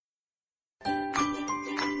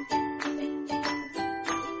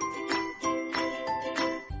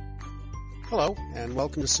Hello, and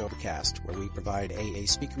welcome to Sobercast, where we provide AA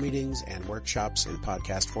speaker meetings and workshops in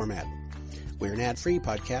podcast format. We're an ad-free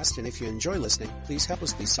podcast, and if you enjoy listening, please help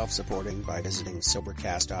us be self-supporting by visiting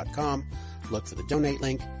Sobercast.com, look for the donate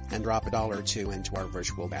link, and drop $1 or $2 into our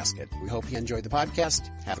virtual basket. We hope you enjoy the podcast.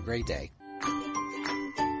 Have a great day.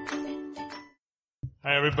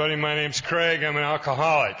 Hi, everybody. My name's Craig. I'm an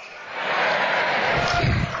alcoholic.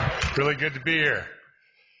 Really good to be here.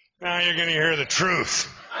 Now you're going to hear the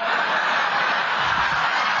truth.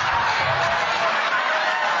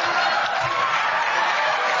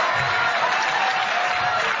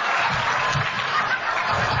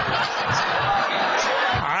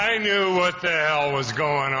 I knew what the hell was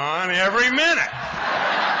going on every minute.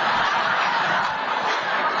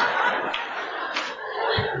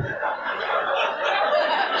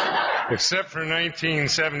 Except for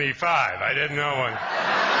 1975. I didn't know when.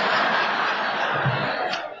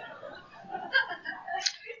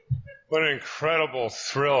 What an incredible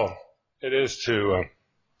thrill it is to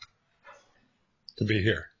be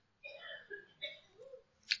here.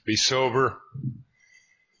 Be sober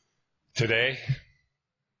today.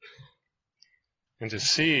 And to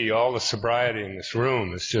see all the sobriety in this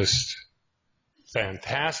room is just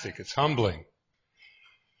fantastic. It's humbling.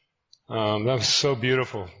 That was so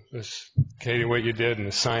beautiful, Katie, what you did in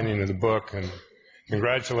the signing of the book. And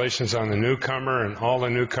congratulations on the newcomer and all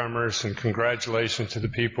the newcomers, and congratulations to the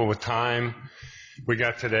people with time we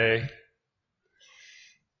got today.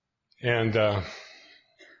 And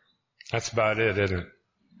that's about it, isn't it?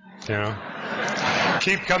 You know?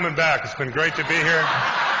 Keep coming back. It's been great to be here.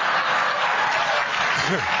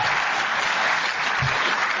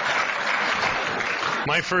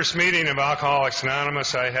 My first meeting of Alcoholics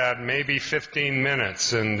Anonymous, I had maybe 15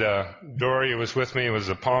 minutes, and Dory was with me. It was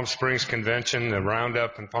the Palm Springs convention, the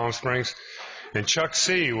roundup in Palm Springs, and Chuck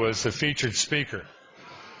C. was the featured speaker.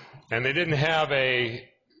 And they didn't have a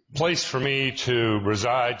place for me to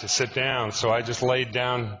reside, to sit down, so I just laid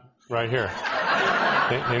down right here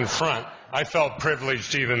in front. I felt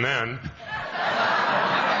privileged even then.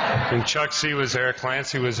 And Chuck C. was there,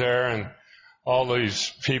 Clancy was there, and all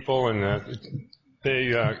these people, and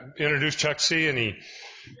they introduced Chuck C., and he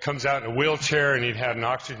comes out in a wheelchair, and he had an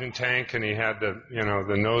oxygen tank, and he had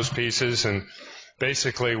the nose pieces, and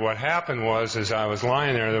basically what happened was, as I was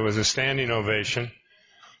lying there was a standing ovation.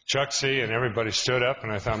 Chuck C. and everybody stood up,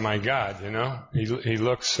 and I thought, my God, he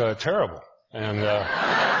looks terrible. And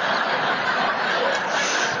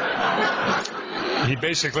he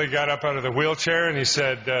basically got up out of the wheelchair, and he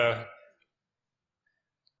said,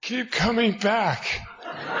 keep coming back.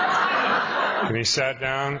 And he sat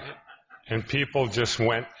down, and people just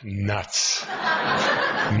went nuts.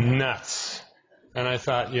 Nuts. And I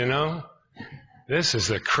thought, this is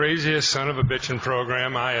the craziest son of a bitchin'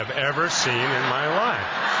 program I have ever seen in my life.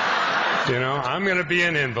 I'm going to be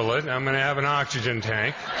an invalid. I'm going to have an oxygen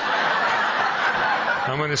tank.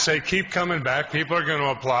 I'm going to say, keep coming back. People are going to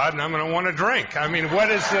applaud, and I'm going to want to drink. I mean,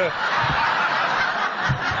 what is the...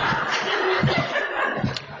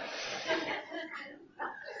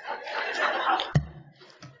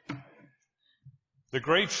 The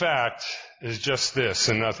great fact is just this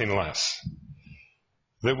and nothing less,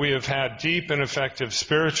 that we have had deep and effective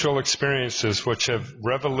spiritual experiences which have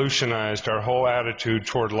revolutionized our whole attitude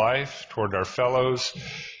toward life, toward our fellows,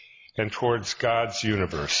 and towards God's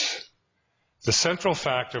universe. The central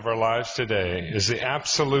fact of our lives today is the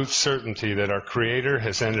absolute certainty that our Creator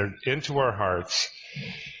has entered into our hearts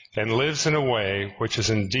and lives in a way which is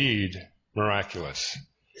indeed miraculous.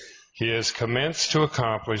 He has commenced to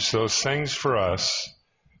accomplish those things for us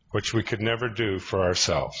which we could never do for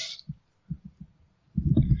ourselves.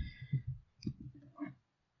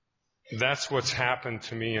 That's what's happened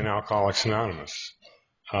to me in Alcoholics Anonymous.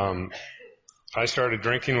 I started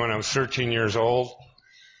drinking when I was 13 years old.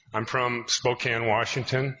 I'm from Spokane,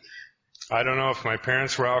 Washington. I don't know if my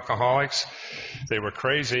parents were alcoholics. They were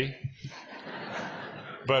crazy.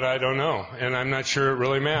 But I don't know, and I'm not sure it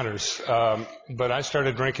really matters. But I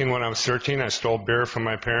started drinking when I was 13. I stole beer from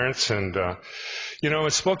my parents, and in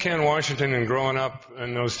Spokane, Washington, and growing up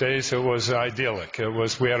in those days, it was idyllic.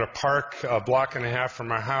 We had a park a block and a half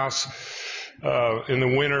from our house. In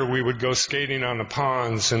the winter, we would go skating on the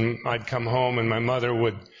ponds, and I'd come home, and my mother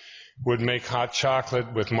would make hot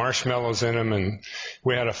chocolate with marshmallows in them, and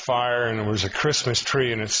we had a fire, and there was a Christmas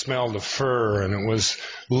tree, and it smelled of fir, and it was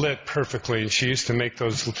lit perfectly, and she used to make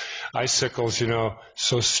those icicles,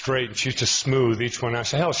 so straight, and she used to smooth each one. I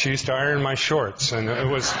said, hell, she used to iron my shorts, and it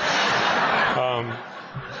was,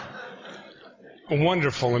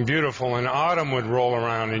 wonderful and beautiful, and autumn would roll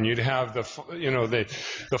around, and you'd have the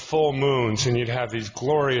full moons, and you'd have these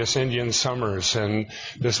glorious Indian summers, and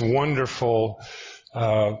this wonderful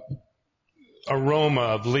aroma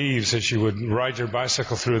of leaves as you would ride your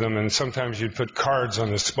bicycle through them, and sometimes you'd put cards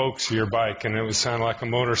on the spokes of your bike, and it would sound like a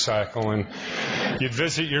motorcycle, and you'd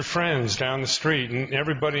visit your friends down the street, and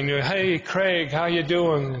everybody knew, hey, Craig, how you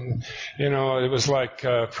doing? And, it was like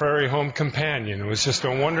Prairie Home Companion. It was just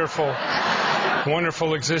a wonderful,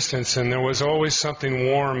 wonderful existence, and there was always something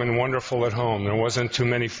warm and wonderful at home. There wasn't too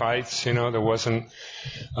many fights, there wasn't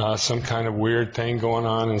some kind of weird thing going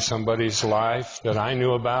on in somebody's life that I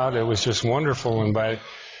knew about. It was just wonderful. And by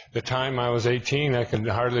the time I was 18, I could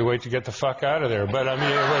hardly wait to get the fuck out of there. But I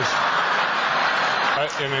mean, it was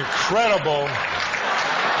an incredible.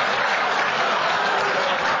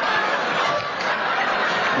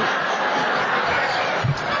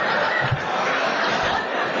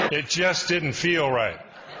 It just didn't feel right.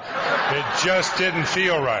 It just didn't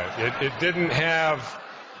feel right. It didn't have.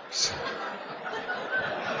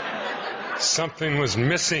 Something was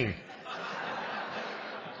missing.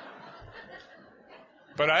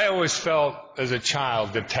 But I always felt, as a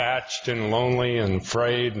child, detached and lonely and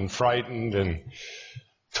afraid and frightened and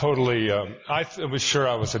totally, I was sure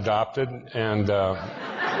I was adopted, and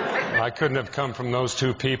I couldn't have come from those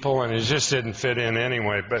two people, and it just didn't fit in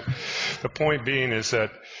anyway. But the point being is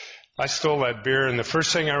that I stole that beer, and the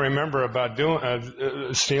first thing I remember about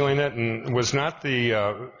stealing it and was not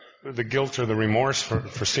the guilt or the remorse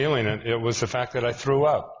for stealing it. It was the fact that I threw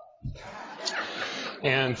up.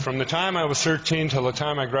 And from the time I was 13 till the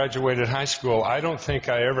time I graduated high school, I don't think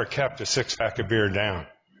I ever kept a six-pack of beer down.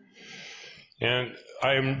 And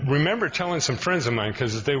I remember telling some friends of mine,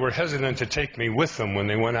 because they were hesitant to take me with them when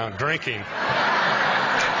they went out drinking.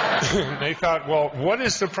 They thought, well, what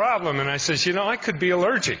is the problem? And I says, I could be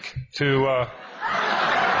allergic to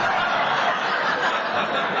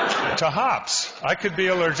hops. I could be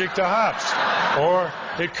allergic to hops. Or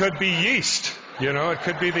it could be yeast. It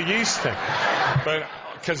could be the yeast thing. But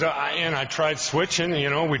because I tried switching,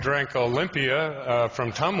 we drank Olympia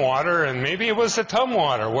from Tumwater, and maybe it was the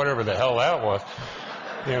Tumwater, whatever the hell that was.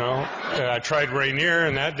 I tried Rainier,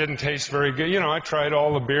 and that didn't taste very good. I tried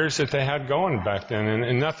all the beers that they had going back then,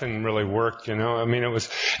 and nothing really worked. I mean,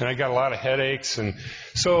 and I got a lot of headaches, and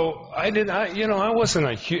so I wasn't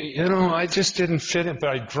I just didn't fit in, but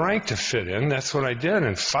I drank to fit in. That's what I did,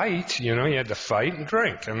 and fight. You had to fight and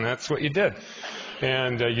drink, and that's what you did.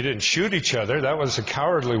 And you didn't shoot each other. That was a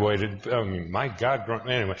cowardly way to. My God,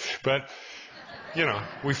 anyway, but.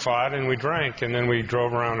 We fought and we drank, and then we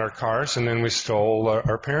drove around our cars, and then we stole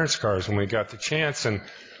our parents' cars when we got the chance. And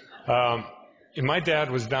my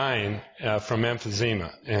dad was dying from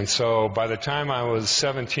emphysema, and so by the time I was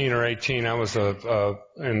 17 or 18, I was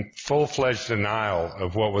in full-fledged denial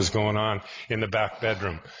of what was going on in the back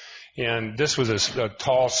bedroom. And this was a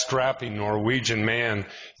tall, strapping Norwegian man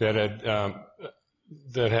that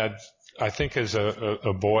had I think as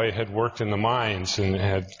a boy had worked in the mines and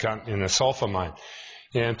had gotten in a sulfur mine.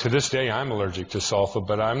 And to this day, I'm allergic to sulfur,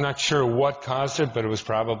 but I'm not sure what caused it, but it was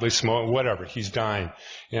probably smoke, whatever. He's dying.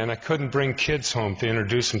 And I couldn't bring kids home to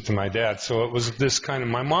introduce him to my dad. So it was this kind of,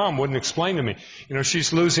 my mom wouldn't explain to me,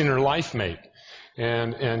 she's losing her life mate.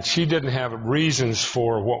 And she didn't have reasons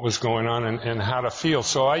for what was going on and how to feel.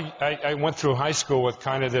 So I went through high school with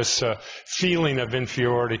kind of this feeling of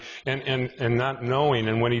inferiority and not knowing.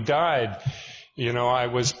 And when he died, I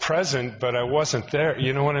was present, but I wasn't there.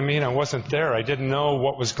 You know what I mean? I wasn't there. I didn't know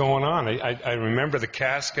what was going on. I remember the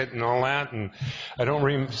casket and all that, and I don't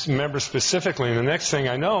remember specifically. And the next thing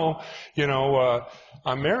I know,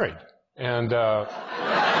 I'm married. And,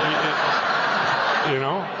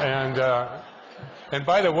 and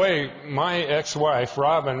by the way, my ex-wife,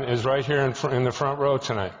 Robin, is right here in the front row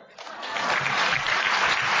tonight.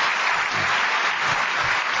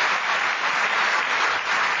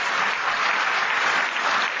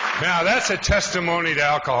 Now, that's a testimony to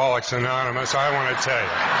Alcoholics Anonymous, I want to tell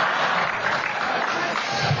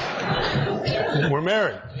you. We're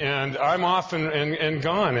married, and I'm off and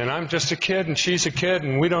gone, and I'm just a kid, and she's a kid,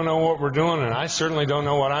 and we don't know what we're doing, and I certainly don't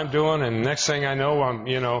know what I'm doing, and next thing I know, I'm,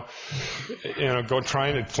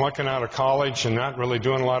 flunking out of college and not really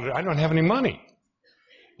doing a lot of, I don't have any money.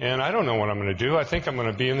 And I don't know what I'm going to do. I think I'm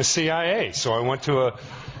going to be in the CIA. So I went to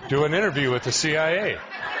do an interview with the CIA.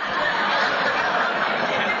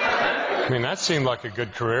 I mean, that seemed like a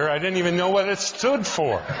good career. I didn't even know what it stood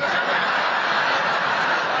for.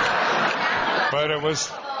 But it was,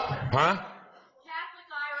 Catholic Irish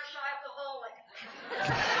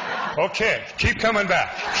alcoholic. Okay, keep coming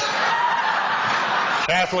back.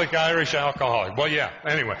 Catholic Irish alcoholic. Well, yeah,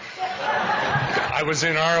 anyway. I was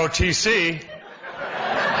in ROTC.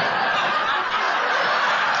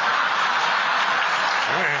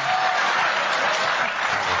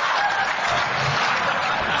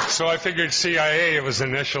 So I figured CIA, it was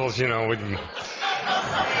initials, you know.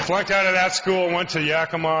 Flunked out of that school, went to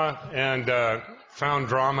Yakima and found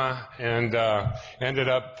drama and ended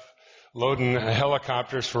up loading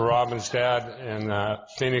helicopters for Robin's dad in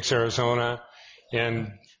Phoenix, Arizona,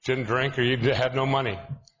 and didn't drink or had no money.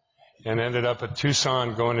 And ended up at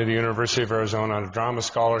Tucson going to the University of Arizona on a drama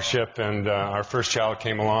scholarship. And our first child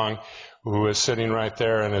came along who is sitting right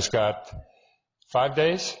there and has got 5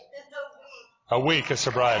 days? A week of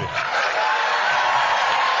sobriety.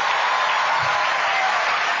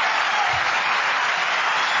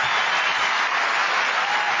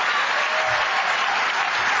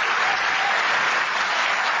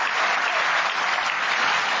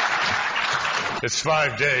 It's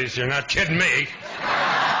 5 days. You're not kidding me.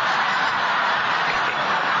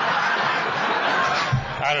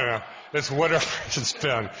 I don't know. It's whatever it's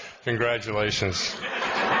been. Congratulations.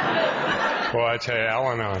 Boy, I tell you,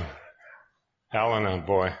 Al-Anon,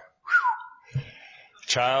 boy.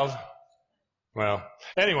 Child? Well,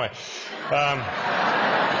 anyway.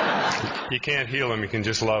 You can't heal them. You can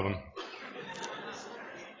just love them.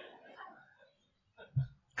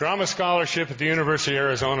 Drama scholarship at the University of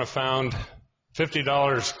Arizona found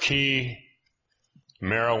 $50 key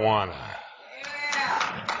marijuana.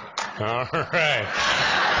 All right.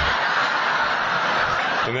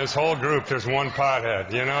 In this whole group, there's one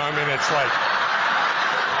pothead. You know, I mean, it's like,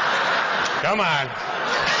 come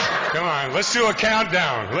on, let's do a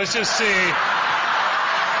countdown. Let's just see.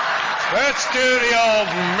 Let's do the old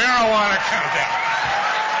marijuana countdown.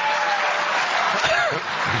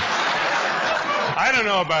 I don't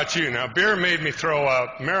know about you. Now, beer made me throw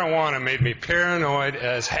up. Marijuana made me paranoid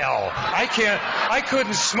as hell. I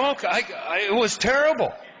couldn't smoke. It was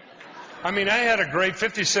terrible. I mean, I had a great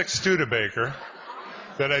 56 Studebaker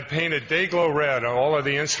that I'd painted Dayglow red. All of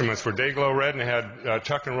the instruments were Dayglow red and had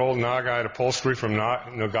tuck and rolled Nogite upholstery from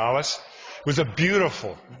Nogales. It was a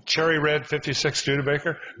beautiful cherry red 56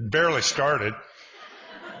 Studebaker. Barely started.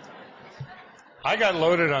 I got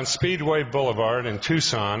loaded on Speedway Boulevard in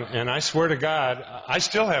Tucson, and I swear to God, I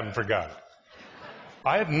still haven't forgotten.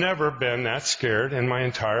 I have never been that scared in my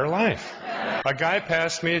entire life. A guy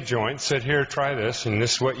passed me a joint, said, here, try this, and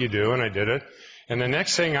this is what you do, and I did it. And the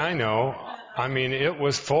next thing I know, I mean, it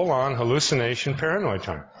was full-on hallucination paranoid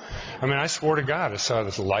time. I mean, I swore to God, I saw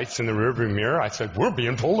the lights in the rearview mirror. I said, we're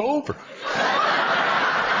being pulled over.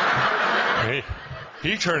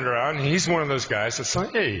 He turned around, and he's one of those guys that's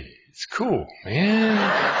like, hey, it's cool, man.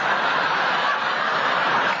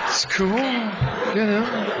 It's cool, you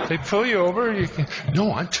know. They pull you over.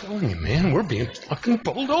 No, I'm telling you, man, we're being fucking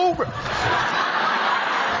pulled over.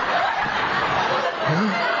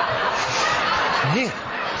 Man,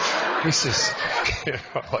 he says, you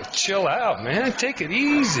know, like, chill out, man. Take it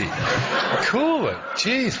easy. Cool it.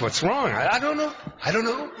 Jeez, what's wrong? I don't know.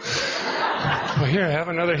 Well, here, have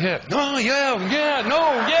another hit. No, yeah.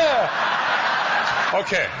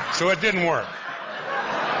 Okay, so it didn't work.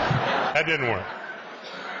 That didn't work.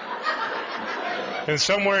 And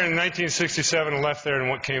somewhere in 1967, I left there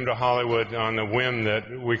and came to Hollywood on the whim that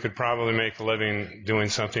we could probably make a living doing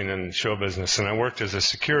something in show business. And I worked as a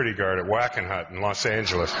security guard at Wackenhut in Los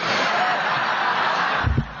Angeles.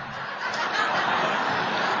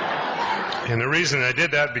 And the reason I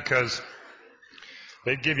did that because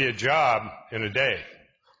they'd give you a job in a day.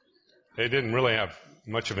 They didn't really have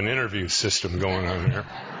much of an interview system going on there.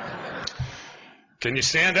 Can you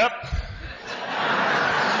stand up?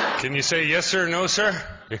 Can you say yes, sir, no, sir?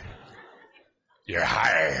 You're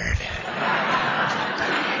hired.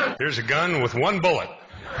 Here's a gun with one bullet.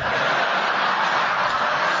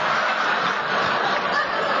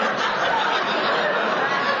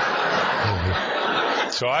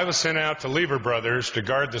 So I was sent out to Lever Brothers to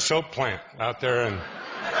guard the soap plant out there in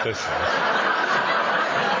the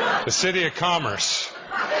city of Commerce.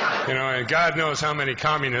 You know, and God knows how many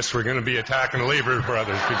communists were going to be attacking Lever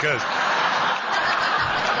Brothers because...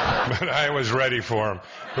 But I was ready for them,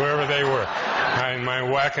 whoever they were. In my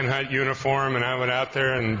Wackenhut uniform, and I went out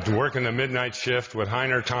there and working the midnight shift with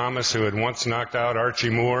Heiner Thomas, who had once knocked out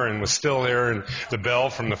Archie Moore and was still there in the bell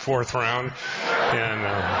from the fourth round. And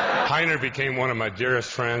Heiner became one of my dearest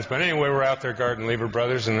friends. But anyway, we're out there guarding Lever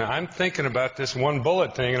Brothers, and I'm thinking about this one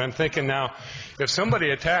bullet thing, and I'm thinking now, if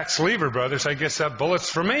somebody attacks Lever Brothers, I guess that bullet's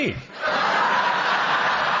for me.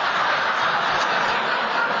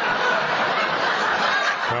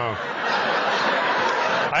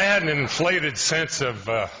 I had an inflated sense of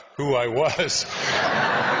who I was.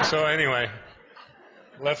 So anyway,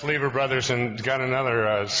 left Lever Brothers and got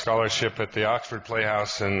another scholarship at the Oxford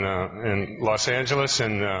Playhouse in Los Angeles,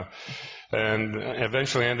 and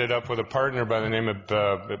eventually ended up with a partner by the name of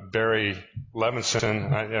Barry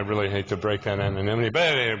Levinson. I really hate to break that anonymity,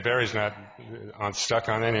 but Barry's not stuck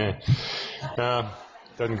on any,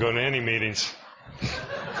 doesn't go to any meetings.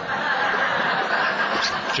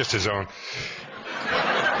 Just his own.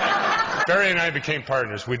 Barry and I became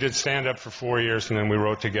partners. We did stand-up for 4 years, and then we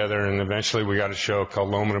wrote together, and eventually we got a show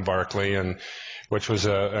called Lohman and Barkley, which was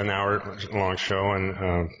an hour-long show.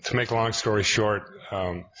 And to make a long story short,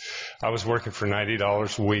 I was working for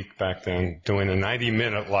 $90 a week back then, doing a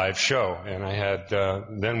 90-minute live show, and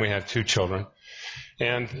then we had 2 children.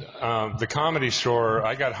 And the Comedy Store,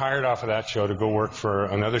 I got hired off of that show to go work for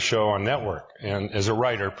another show on network, and as a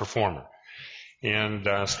writer, performer. And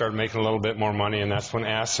started making a little bit more money, and that's when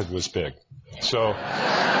acid was big. So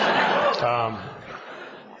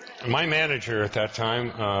my manager at that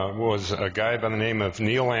time was a guy by the name of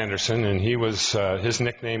Neil Anderson, and he was his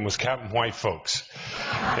nickname was Captain White Folks.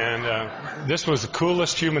 And this was the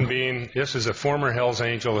coolest human being. This is a former Hells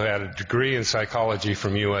Angel who had a degree in psychology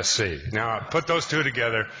from USC. Now, put those two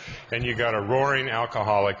together, and you got a roaring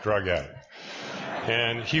alcoholic drug addict.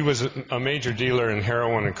 And he was a major dealer in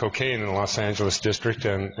heroin and cocaine in the Los Angeles district,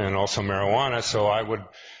 and also marijuana. So I would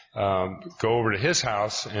go over to his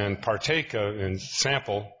house and partake and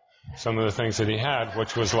sample some of the things that he had,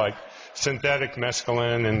 which was like synthetic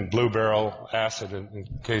mescaline and Blue Barrel acid. In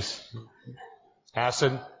case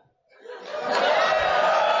acid,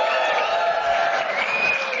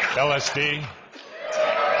 LSD.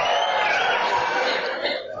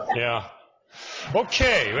 Yeah.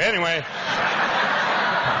 Okay. Anyway.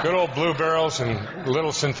 Good old Blue Barrels and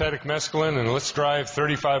little synthetic mescaline, and let's drive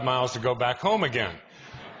 35 miles to go back home again.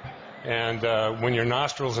 And when your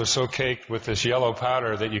nostrils are so caked with this yellow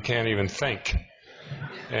powder that you can't even think,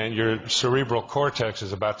 and your cerebral cortex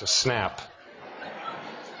is about to snap,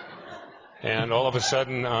 and all of a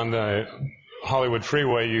sudden on the Hollywood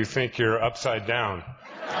freeway you think you're upside down,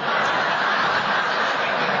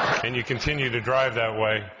 and you continue to drive that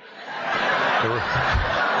way.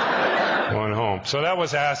 Going home. So that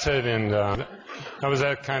was acid, and that was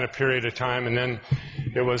that kind of period of time. And then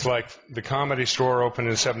it was like the Comedy Store opened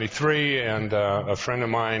in '73, and a friend of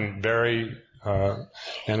mine, Barry,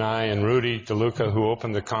 and I, and Rudy DeLuca, who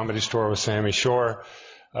opened the Comedy Store with Sammy Shore,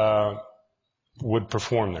 would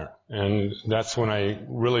perform there. And that's when I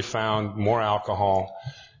really found more alcohol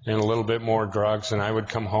and a little bit more drugs, and I would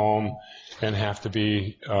come home and have to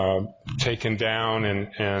be taken down,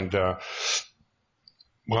 and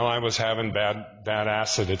well, I was having bad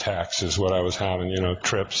acid attacks is what I was having,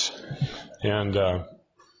 trips. And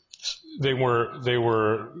they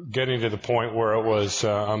were getting to the point where it was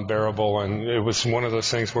unbearable, and it was one of those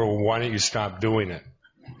things where, well, why don't you stop doing it?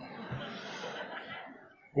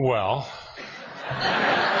 Well,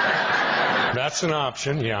 that's an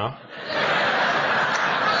option, yeah.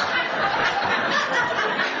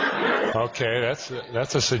 Okay,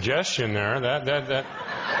 that's a suggestion there. That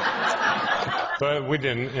But we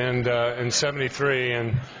didn't, and in '73,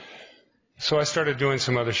 and so I started doing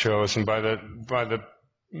some other shows, and by the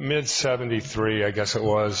mid '73, I guess it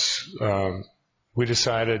was, we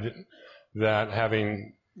decided that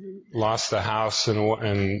having lost the house and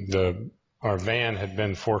our van had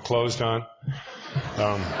been foreclosed on,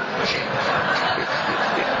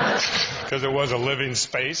 because it was a living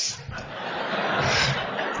space.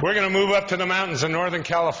 We're going to move up to the mountains of Northern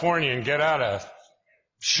California and get out of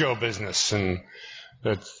show business and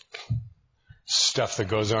the stuff that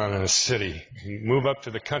goes on in a city. Move up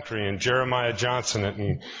to the country and Jeremiah Johnson it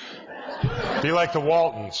and be like the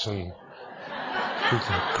Waltons and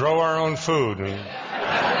grow our own food and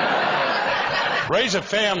raise a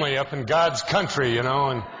family up in God's country, and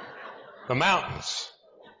the mountains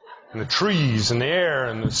and the trees and the air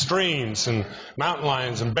and the streams and mountain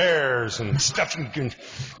lions and bears and stuff you can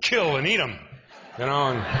kill and eat them,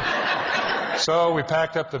 and so we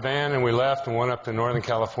packed up the van and we left and went up to Northern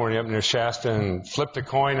California, up near Shasta, and flipped a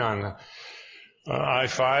coin on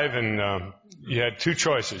I-5. And you had 2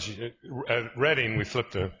 choices. At Redding, we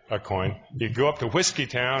flipped a coin. You'd go up to Whiskey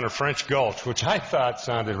Town or French Gulch, which I thought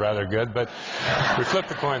sounded rather good, but we flipped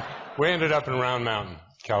the coin. We ended up in Round Mountain,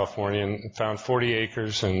 California, and found 40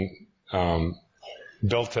 acres and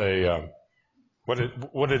built I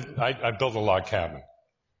built a log cabin.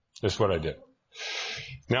 That's what I did.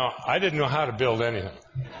 Now, I didn't know how to build anything.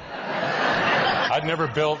 I'd never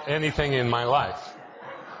built anything in my life.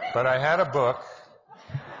 But I had a book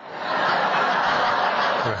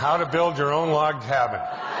on how to build your own log cabin.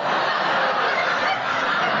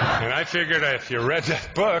 And I figured if you read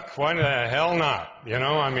that book, why the hell not? You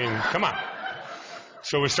know, I mean, come on.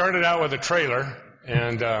 So we started out with a trailer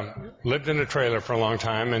and lived in a trailer for a long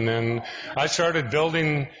time. And then I started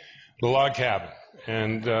building the log cabin.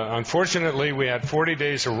 And unfortunately, we had 40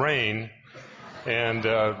 days of rain. And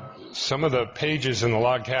some of the pages in the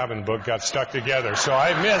log cabin book got stuck together. So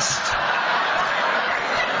I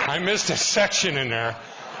missed a section in there.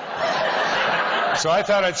 So I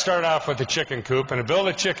thought I'd start off with the chicken coop and build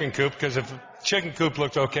a chicken coop, because if the chicken coop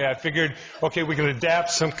looked okay, I figured, okay, we can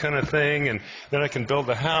adapt some kind of thing, and then I can build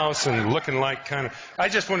a house and looking like kind of, I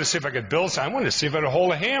just wanted to see if I could build something. I wanted to see if I could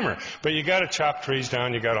hold a hammer. But you got to chop trees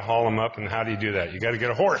down, you got to haul them up, and how do you do that? You got to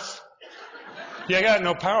get a horse. Yeah, I got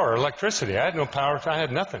no power or electricity. I had no power. I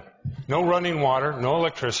had nothing. No running water, no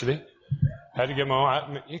electricity. Had to get my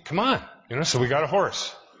own, come on, you know, so we got a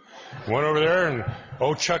horse. Went over there, and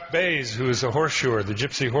old Chuck Bays, who was a horseshoer, the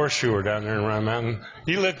gypsy horseshoer down there in Round Mountain,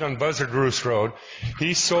 he lived on Buzzard Roost Road.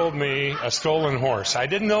 He sold me a stolen horse. I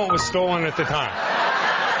didn't know it was stolen at the time.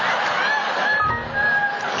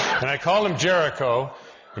 And I called him Jericho,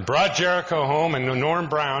 and brought Jericho home, and Norm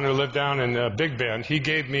Brown, who lived down in Big Bend, he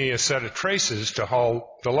gave me a set of traces to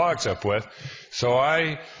haul the logs up with. So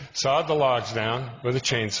I sawed the logs down with a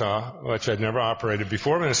chainsaw, which I'd never operated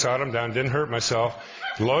before, but I sawed them down, didn't hurt myself,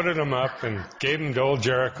 loaded them up, and gave them to old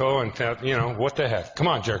Jericho, and thought, you know, what the heck? Come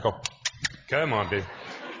on, Jericho. Come on, baby.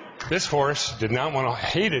 This horse did not want to,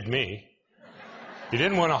 hated me. He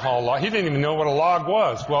didn't want to haul log. He didn't even know what a log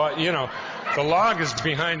was. Well, you know, the log is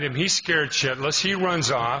behind him. He's scared shitless. He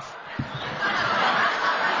runs off.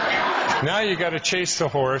 Now you got to chase the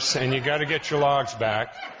horse, and you got to get your logs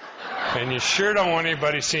back. And you sure don't want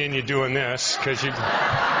anybody seeing you doing this, because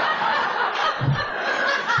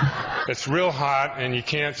it's real hot, and you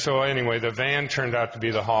can't. So anyway, the van turned out to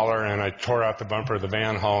be the hauler, and I tore out the bumper of the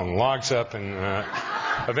van hauling logs up, and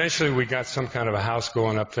eventually we got some kind of a house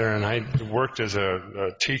going up there, and I worked as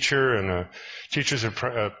a teacher, and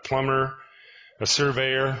a plumber, a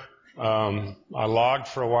surveyor. I logged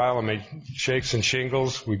for a while. I made shakes and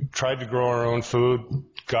shingles. We tried to grow our own food,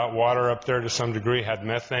 got water up there to some degree, had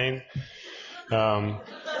methane. You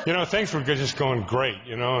know, things were just going great,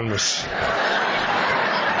 you know, and was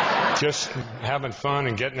just having fun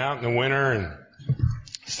and getting out in the winter and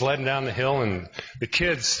sledding down the hill. And the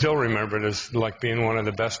kids still remember it as like being one of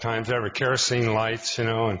the best times ever. Kerosene lights, you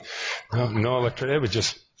know, and no electricity. It was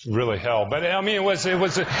just really hell. But I mean, it was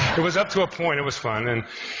up to a point. It was fun, and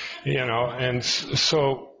you know, and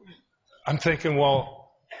so I'm thinking,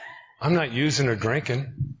 well, I'm not using or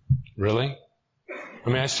drinking, really. I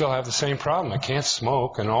mean, I still have the same problem. I can't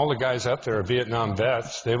smoke, and all the guys up there are Vietnam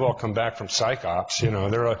vets. They've all come back from psych ops. You know,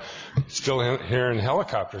 they're still here in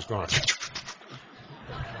helicopters going.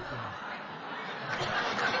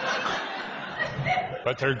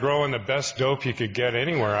 But they're growing the best dope you could get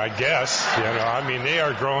anywhere, I guess. You know, I mean, they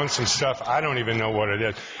are growing some stuff. I don't even know what it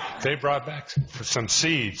is. They brought back some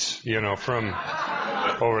seeds, you know, from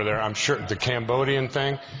over there. I'm sure the Cambodian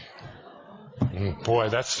thing. Boy,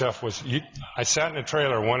 that stuff was. I sat in a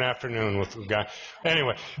trailer one afternoon with a guy.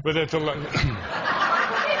 Anyway, but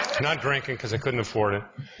not drinking because I couldn't afford it.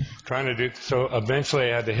 Trying to do so.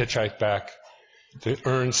 Eventually, I had to hitchhike back to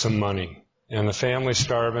earn some money. And the family's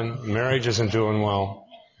starving. Marriage isn't doing well.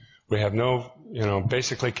 We have no, you know,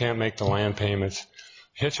 basically can't make the land payments.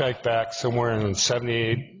 Hitchhiked back somewhere in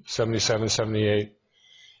 78, 77, 78,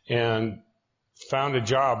 and found a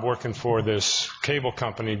job working for this cable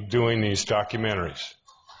company doing these documentaries.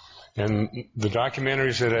 And the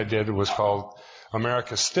documentaries that I did was called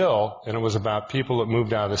America Still, and it was about people that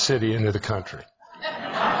moved out of the city into the country. And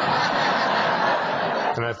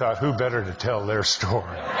I thought, who better to tell their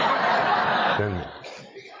story? And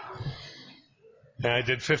I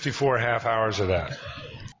did 54 half hours of that.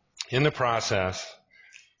 In the process,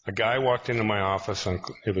 a guy walked into my office,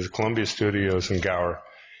 it was Columbia Studios in Gower,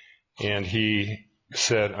 and he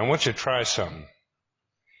said, I want you to try something.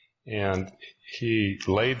 And he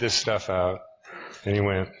laid this stuff out, and he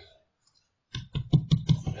went,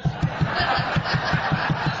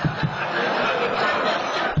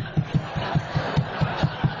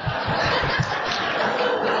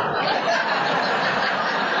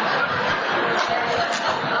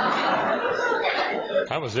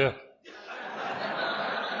 that was it.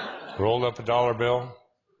 Rolled up a $1 bill,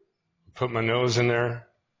 put my nose in there.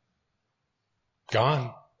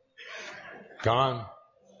 Gone. Gone.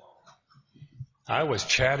 I was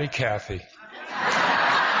Chatty Cathy.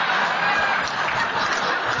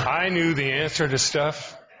 I knew the answer to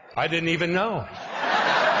stuff I didn't even know.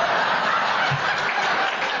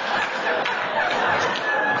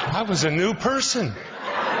 I was a new person.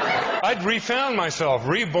 I'd refound myself,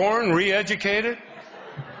 reborn, re-educated.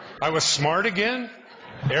 I was smart again,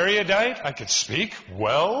 erudite. I could speak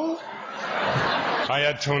well. I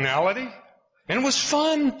had tonality, and it was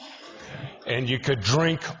fun. And you could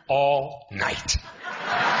drink all night.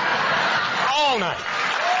 All night.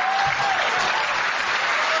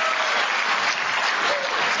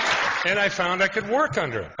 And I found I could work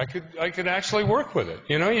under it. I could actually work with it.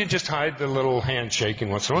 You know, you just hide the little handshaking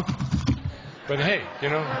once in a while. But hey, you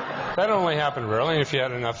know, that only happened rarely if you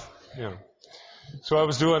had enough, you know. So I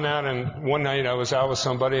was doing that, and one night I was out with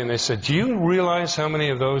somebody, and they said, do you realize how many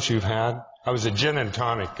of those you've had? I was a gin and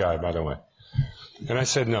tonic guy, by the way. And I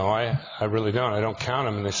said, no, I really don't. I don't count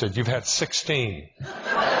them. And they said, you've had 16.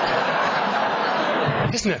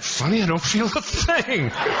 Isn't that funny? I don't feel a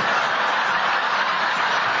thing.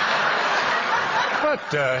 What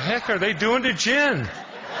the heck are they doing to gin?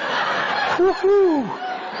 Woohoo!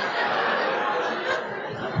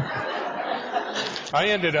 I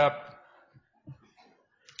ended up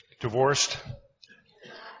divorced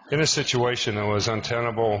in a situation that was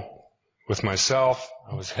untenable with myself.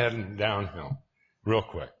 I was heading downhill real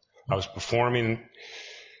quick. I was performing,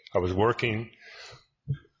 I was working,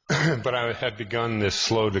 but I had begun this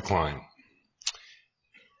slow decline.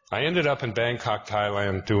 I ended up in Bangkok,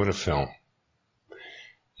 Thailand, doing a film.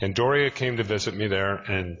 And Doria came to visit me there,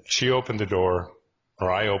 and she opened the door, or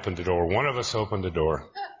I opened the door. One of us opened the door.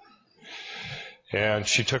 And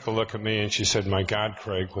she took a look at me, and she said, my God,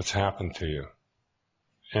 Craig, what's happened to you?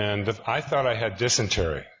 And I thought I had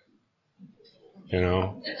dysentery. You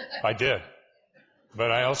know, I did.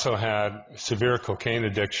 But I also had severe cocaine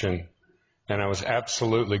addiction, and I was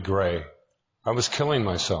absolutely gray. I was killing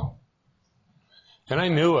myself. And I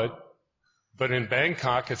knew it. But in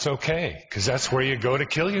Bangkok, it's okay, because that's where you go to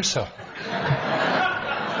kill yourself.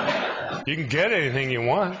 You can get anything you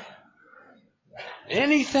want.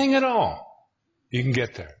 Anything at all. You can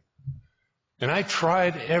get there. And I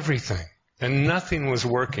tried everything, and nothing was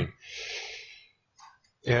working.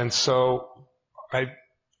 And so I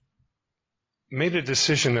made a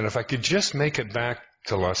decision that if I could just make it back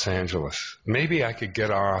to Los Angeles, maybe I could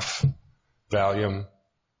get off Valium,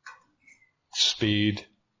 speed,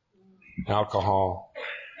 alcohol,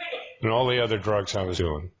 and all the other drugs I was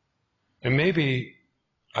doing. And maybe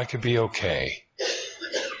I could be okay.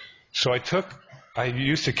 So I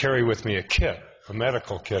used to carry with me a kit, a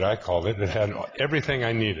medical kit, I called it. It had everything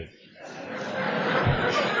I needed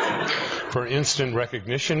for instant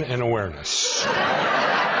recognition and awareness.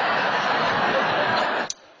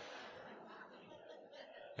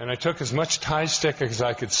 And I took as much Thai stick as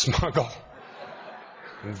I could smuggle,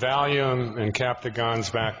 and Valium and Captagons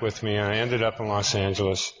back with me, and I ended up in Los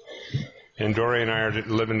Angeles. And Dory and I are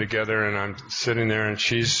living together, and I'm sitting there, and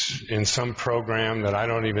she's in some program that I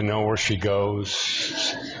don't even know where she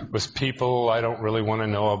goes, with people I don't really want to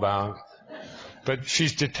know about. But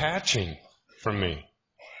she's detaching from me.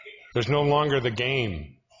 There's no longer the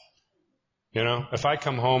game. You know, if I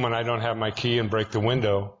come home and I don't have my key and break the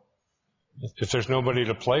window, if there's nobody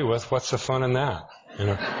to play with, what's the fun in that? You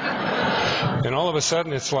know? And all of a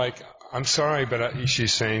sudden, it's like, I'm sorry, but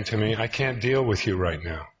she's saying to me, I can't deal with you right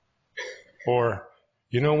now. Or,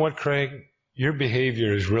 you know what, Craig? Your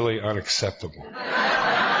behavior is really unacceptable.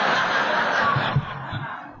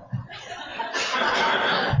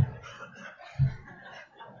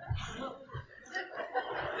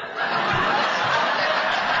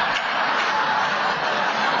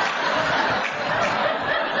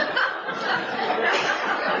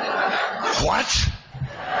 What?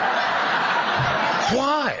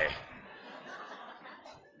 Why?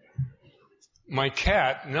 My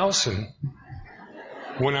cat, Nelson,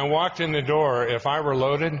 when I walked in the door, if I were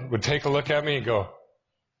loaded, would take a look at me and go,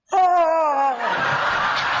 "Ah!"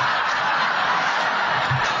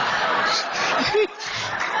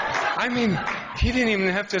 I mean, he didn't even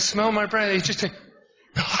have to smell my breath. He just said,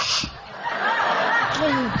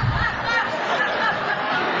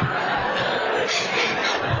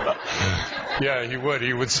 yeah, he would.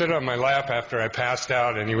 He would sit on my lap after I passed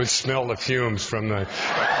out, and he would smell the fumes from the...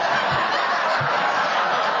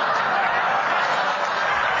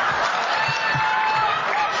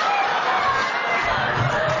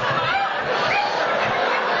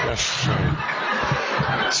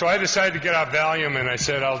 So I decided to get off Valium, and I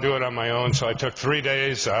said I'll do it on my own. So I took 3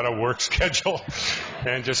 days out of work schedule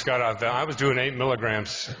and just got off Valium. I was doing 8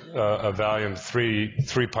 milligrams of Valium,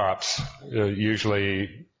 three pops,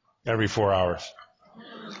 usually every 4 hours.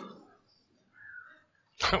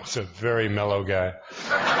 I was a very mellow guy.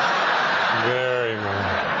 Very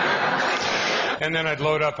mellow. And then I'd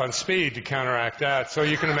load up on speed to counteract that. So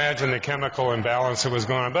you can imagine the chemical imbalance that was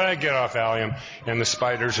going on. But I'd get off Valium, and the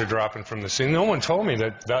spiders are dropping from the ceiling. No one told me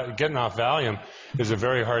that getting off Valium is a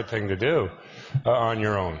very hard thing to do on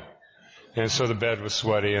your own. And so the bed was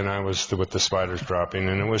sweaty, and I was with the spiders dropping,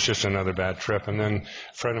 and it was just another bad trip. And then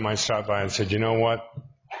a friend of mine stopped by and said, "You know what?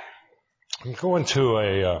 I'm going to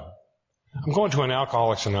an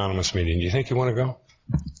Alcoholics Anonymous meeting. Do you think you want to go?"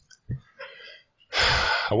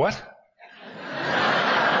 A what?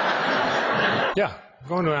 Yeah, I'm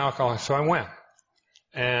going to an Alcoholics. So I went.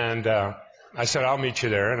 And I said, "I'll meet you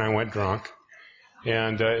there." And I went drunk.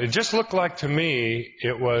 And it just looked like to me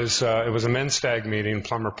it was a men's stag meeting in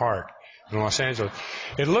Plummer Park in Los Angeles.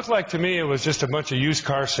 It looked like to me it was just a bunch of used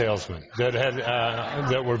car salesmen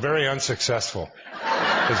that were very unsuccessful.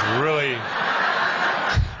 It's really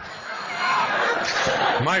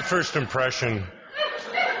my first impression.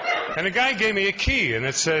 And a guy gave me a key, and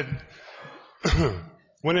it said,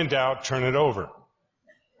 "When in doubt, turn it over."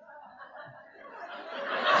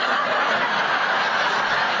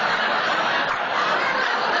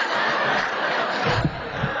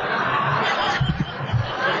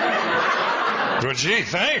 Well, gee,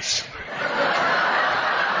 thanks.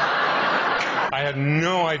 I had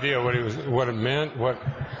no idea what it meant.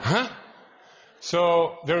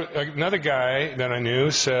 So another guy that I knew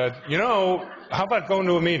said, "How about going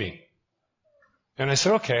to a meeting?" And I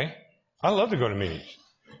said, "Okay, I love to go to meetings."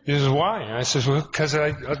 He says, "Why?" And I said, "Well, because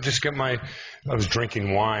I'll just get I was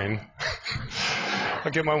drinking wine.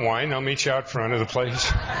 I'll get my wine. I'll meet you out front of the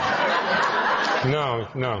place." No,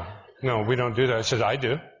 we don't do that. I said, "I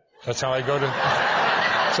do. That's how I go to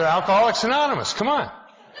Alcoholics Anonymous. Come on."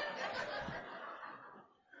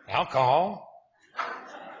 Alcohol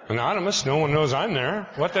Anonymous, no one knows I'm there.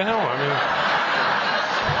 What the hell?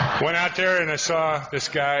 Went out there and I saw this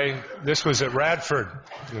guy. This was at Radford,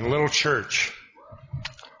 in a little church.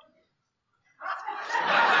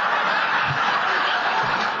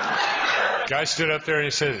 Guy stood up there and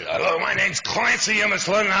he said, "Hello, my name's Clancy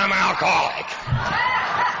Emerson, and I'm an alcoholic."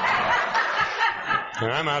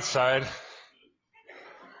 And I'm outside.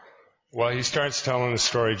 Well, he starts telling the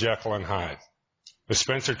story Jekyll and Hyde with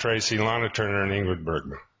Spencer Tracy, Lana Turner, and Ingrid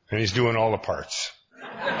Bergman. And he's doing all the parts.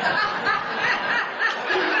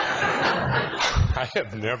 I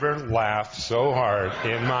have never laughed so hard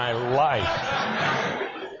in my life.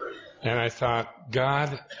 And I thought,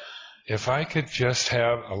 God, if I could just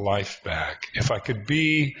have a life back, if I could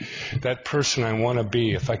be that person I want to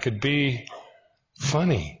be, if I could be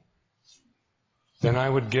funny, then I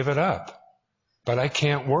would give it up. But I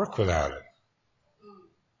can't work without it.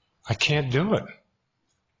 I can't do it.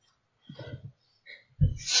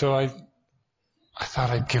 So I thought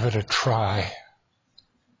I'd give it a try.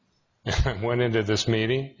 I went into this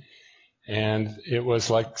meeting, and it was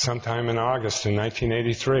like sometime in August in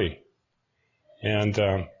 1983. And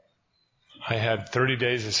I had 30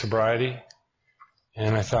 days of sobriety,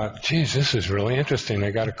 and I thought, geez, this is really interesting. I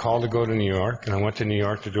got a call to go to New York, and I went to New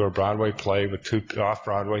York to do a Broadway play with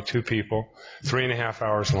off-Broadway, 2 people, 3.5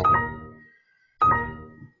 hours long.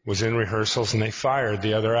 Was in rehearsals, and they fired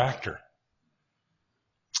the other actor.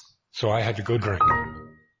 So I had to go drink.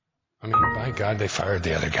 By God, they fired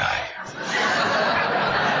the other guy.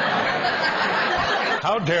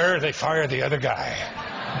 How dare they fire the other guy?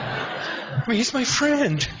 He's my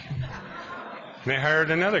friend. And they hired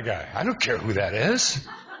another guy. I don't care who that is.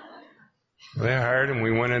 They hired him.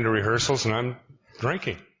 We went into rehearsals, and I'm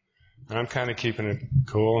drinking. And I'm kind of keeping it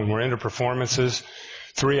cool. And we're into performances,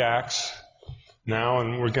 3 acts now,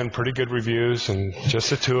 and we're getting pretty good reviews, and just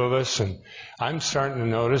the 2 of us. And I'm starting to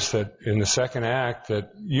notice that in the second act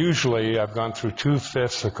that usually I've gone through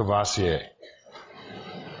 2/5 of Cavassier.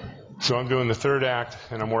 So I'm doing the 3rd act,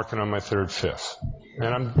 and I'm working on my 3rd fifth.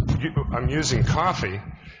 And I'm using coffee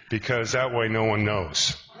because that way no one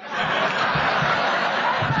knows.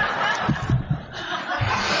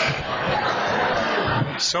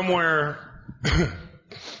 Somewhere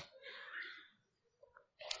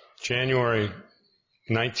January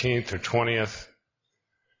 19th or 20th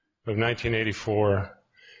of 1984,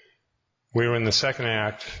 we were in the second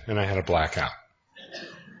act, and I had a blackout.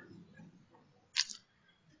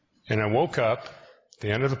 And I woke up at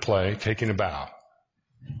the end of the play taking a bow.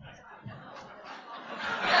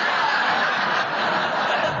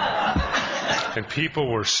 And people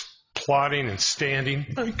were plotting and standing.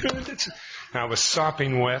 My goodness. And I was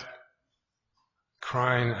sopping wet,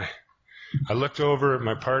 crying. I looked over at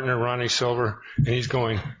my partner, Ronnie Silver, and he's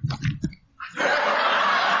going.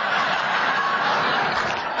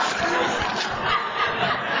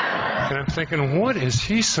 And I'm thinking, what is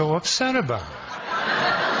he so upset about?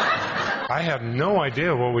 I have no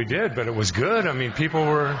idea what we did, but it was good. I mean, people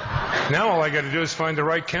were, now all I got to do is find the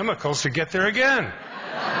right chemicals to get there again.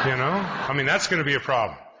 You know? I mean, that's going to be a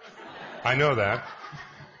problem. I know that.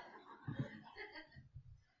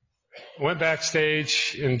 Went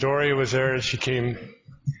backstage, and Doria was there, and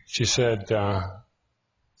she said,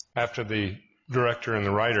 after the director and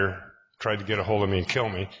the writer tried to get a hold of me and kill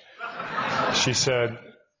me, she said,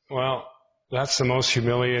 well, that's the most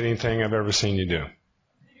humiliating thing I've ever seen you do.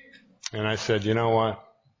 And I said, you know what?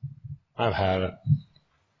 I've had it.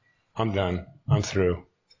 I'm done. I'm through.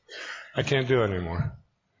 I can't do it anymore.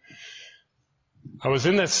 I was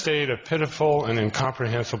in that state of pitiful and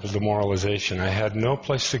incomprehensible demoralization. I had no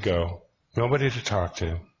place to go, nobody to talk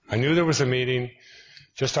to. I knew there was a meeting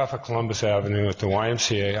just off of Columbus Avenue at the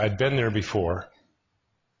YMCA. I'd been there before.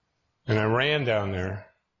 And I ran down there,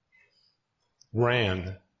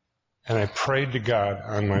 and I prayed to God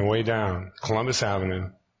on my way down Columbus Avenue,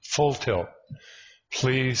 full tilt.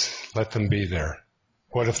 Please let them be there.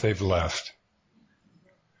 What if they've left?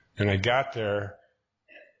 And I got there,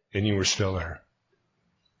 and you were still there.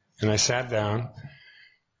 And I sat down,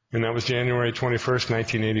 and that was January 21st,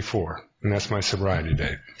 1984. And that's my sobriety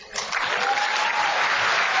date.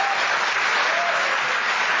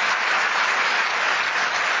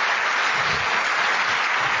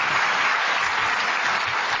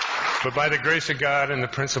 But by the grace of God and the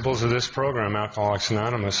principles of this program, Alcoholics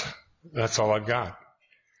Anonymous, that's all I've got.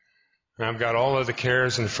 And I've got all of the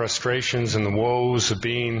cares and frustrations and the woes of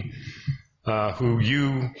being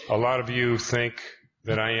who a lot of you think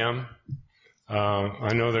that I am.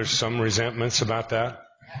 I know there's some resentments about that.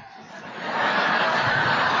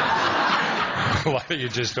 A lot of you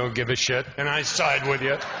just don't give a shit, and I side with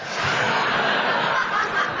you.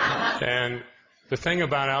 And the thing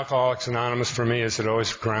about Alcoholics Anonymous for me is it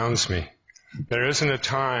always grounds me. There isn't a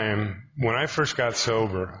time when I first got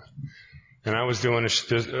sober, and I was doing a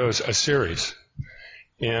series,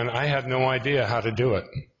 and I had no idea how to do it.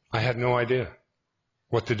 I had no idea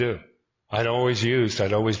what to do. I'd always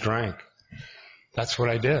drank. That's what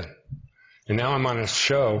I did. And now I'm on a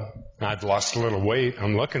show. I've lost a little weight.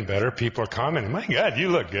 I'm looking better. People are commenting, my God, you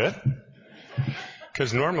look good.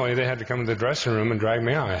 Because normally they had to come to the dressing room and drag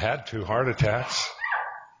me out. I had 2 heart attacks.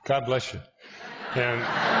 God bless you. And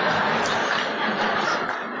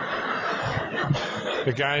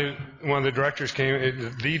one of the directors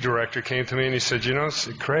came to me and he said, you know,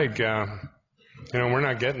 Craig, we're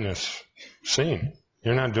not getting this scene.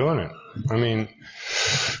 You're not doing it. I mean,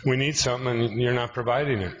 we need something and you're not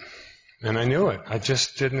providing it. And I knew it. I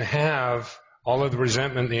just didn't have all of the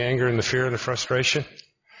resentment, the anger, and the fear, and the frustration.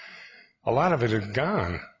 A lot of it had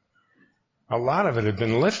gone. A lot of it had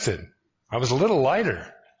been lifted. I was a little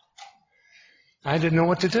lighter. I didn't know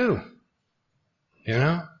what to do, you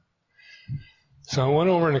know? So I went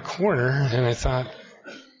over in a corner and I thought,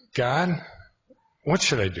 God, what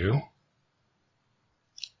should I do?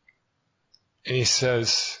 And he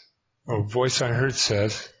says, or a voice I heard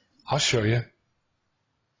says, I'll show you.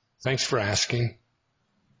 Thanks for asking.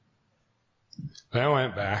 And I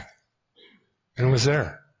went back and it was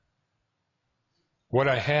there. What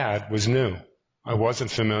I had was new. I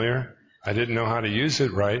wasn't familiar. I didn't know how to use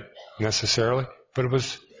it right, necessarily, but it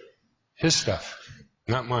was his stuff,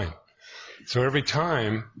 not mine. So every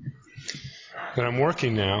time that I'm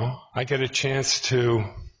working now, I get a chance to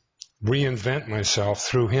reinvent myself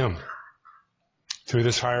through him, through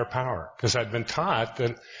this higher power. Because I've been taught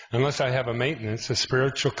that unless I have a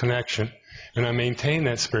spiritual connection, and I maintain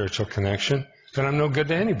that spiritual connection, then I'm no good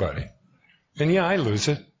to anybody. And yeah, I lose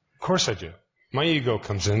it. Of course I do. My ego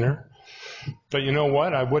comes in there. But you know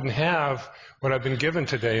what? I wouldn't have what I've been given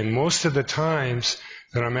today. And most of the times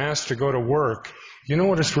that I'm asked to go to work, you know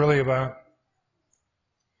what it's really about?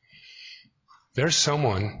 There's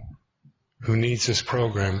someone who needs this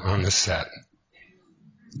program on the set.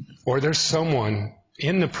 Or there's someone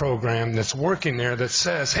in the program that's working there that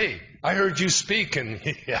says, hey, I heard you speak, and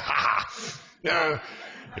hey,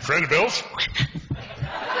 friend of Bill's?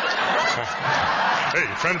 Hey,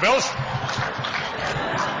 friend of Bill's?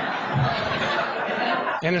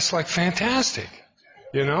 And it's like fantastic,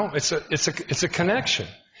 you know. It's a connection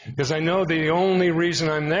because I know the only reason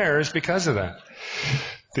I'm there is because of that.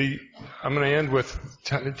 I'm going to end with.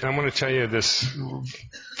 I'm going to tell you this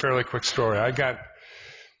fairly quick story.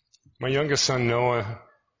 My youngest son Noah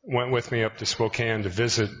went with me up to Spokane to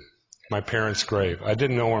visit my parents' grave. I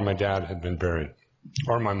didn't know where my dad had been buried,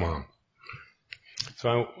 or my mom.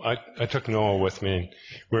 So I took Noah with me.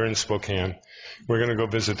 We were in Spokane. We're going to go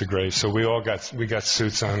visit the grave. So we got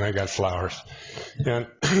suits on. I got flowers. And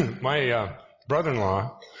my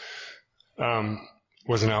brother-in-law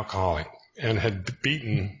was an alcoholic. and had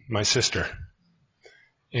beaten my sister.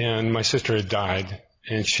 And my sister had died,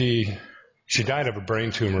 and she died of a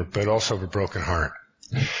brain tumor, but also of a broken heart.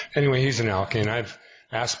 Anyway, he's an alky, and I've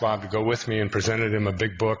asked Bob to go with me and presented him a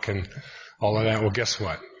big book and all of that. Well, guess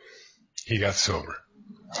what? He got sober.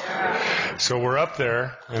 So we're up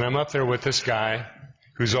there, and I'm up there with this guy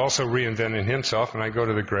who's also reinventing himself, and I go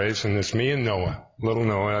to the graves, and it's me and Noah, little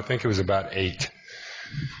Noah. I think it was about 8.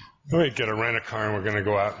 We get a rent-a-car, and we're going to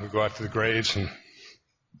go out. We go out to the graves, and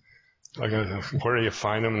where do you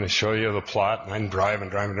find them? And they show you the plot, and I'm driving.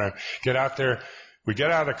 Get out there. We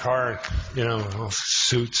get out of the car, and, all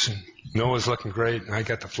suits, and Noah's looking great, and I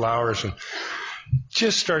got the flowers, and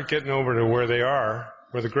just start getting over to where they are,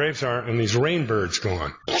 where the graves are, and these rainbirds go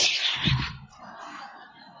on.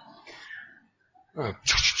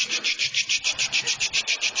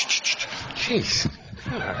 Jeez.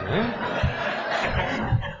 God,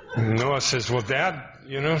 man. And Noah says, well, Dad,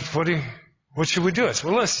 what should we do? I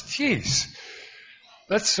said, well,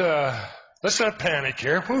 let's not panic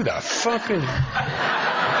here. Who the fuck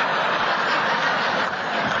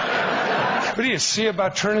what do you see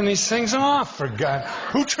about turning these things off, for God?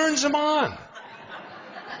 Who turns them on?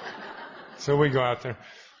 So we go out there.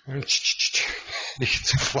 The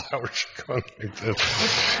flowers going like this.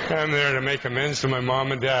 I'm there to make amends to my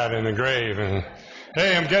mom and dad in the grave. And,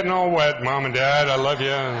 hey, I'm getting all wet, Mom and Dad. I love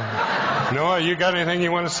you. Noah, you got anything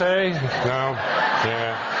you want to say? No?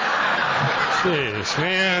 Yeah. Jeez,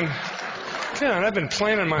 man. God, I've been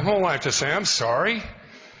planning my whole life to say, I'm sorry.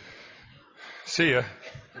 See ya.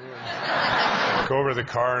 Go over to the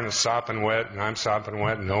car, and it's sopping wet, and I'm sopping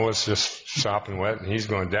wet, and Noah's just sopping wet, and he's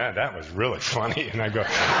going, Dad, that was really funny. And I go,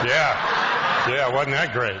 yeah, wasn't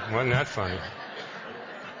that great? Wasn't that funny?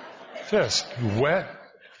 Just wet.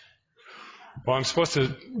 Well, I'm supposed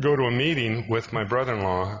to go to a meeting with my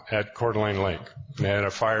brother-in-law at Coeur d'Alene Lake. They had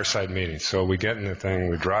a fireside meeting. So we get in the thing,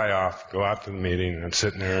 we dry off, go out to the meeting, and I'm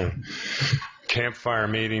sitting there, campfire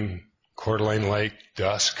meeting, Coeur d'Alene Lake,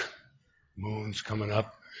 dusk, moon's coming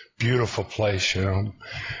up. Beautiful place,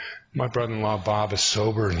 My brother-in-law, Bob, is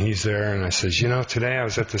sober, and he's there, and I says, today I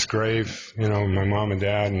was at this grave, my mom and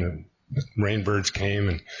dad, and the rainbirds came,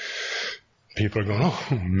 and people are going, oh,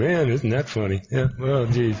 man, isn't that funny? Yeah, well,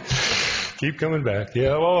 geez, keep coming back.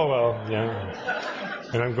 Yeah, well, yeah.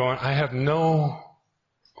 And I'm going, I have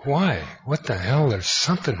why? What the hell? There's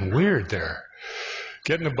something weird there.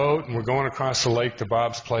 Get in the boat, and we're going across the lake to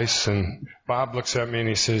Bob's place, and Bob looks at me, and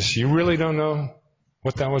he says, you really don't know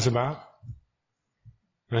what that was about?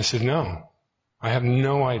 And I said, no, I have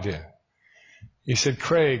no idea. He said,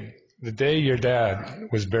 Craig, the day your dad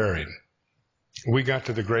was buried, we got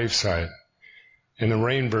to the graveside, and the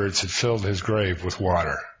rainbirds had filled his grave with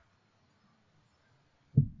water.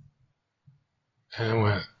 And I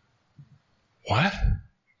went, what?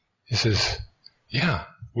 He says, yeah,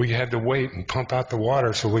 we had to wait and pump out the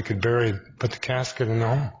water so we could put the casket in the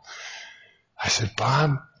hole. I said,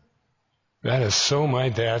 Bob, that is so my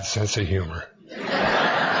dad's sense of humor.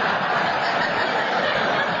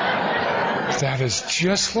 That is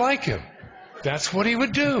just like him. That's what he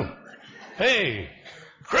would do. Hey,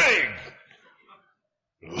 Craig,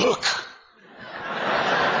 look.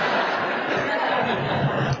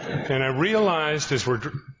 And I realized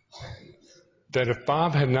that if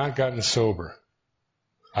Bob had not gotten sober,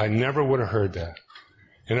 I never would have heard that.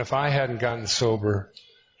 And if I hadn't gotten sober,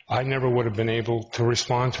 I never would have been able to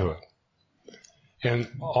respond to it. And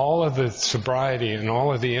all of the sobriety and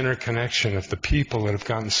all of the interconnection of the people that have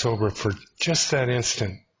gotten sober for just that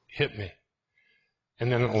instant hit me.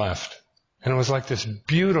 And then it left. And it was like this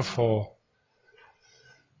beautiful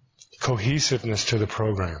cohesiveness to the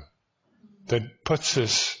program that puts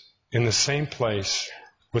us in the same place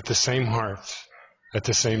with the same hearts at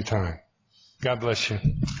the same time. God bless you.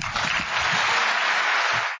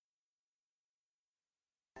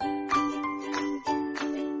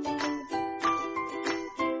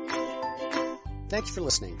 Thanks for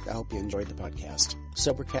listening. I hope you enjoyed the podcast.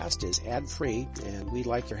 Sobercast is ad-free, and we'd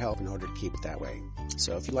like your help in order to keep it that way.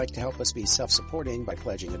 So if you'd like to help us be self-supporting by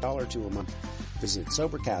pledging $1 or $2 a month, visit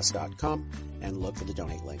Sobercast.com and look for the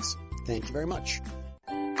donate links. Thank you very much.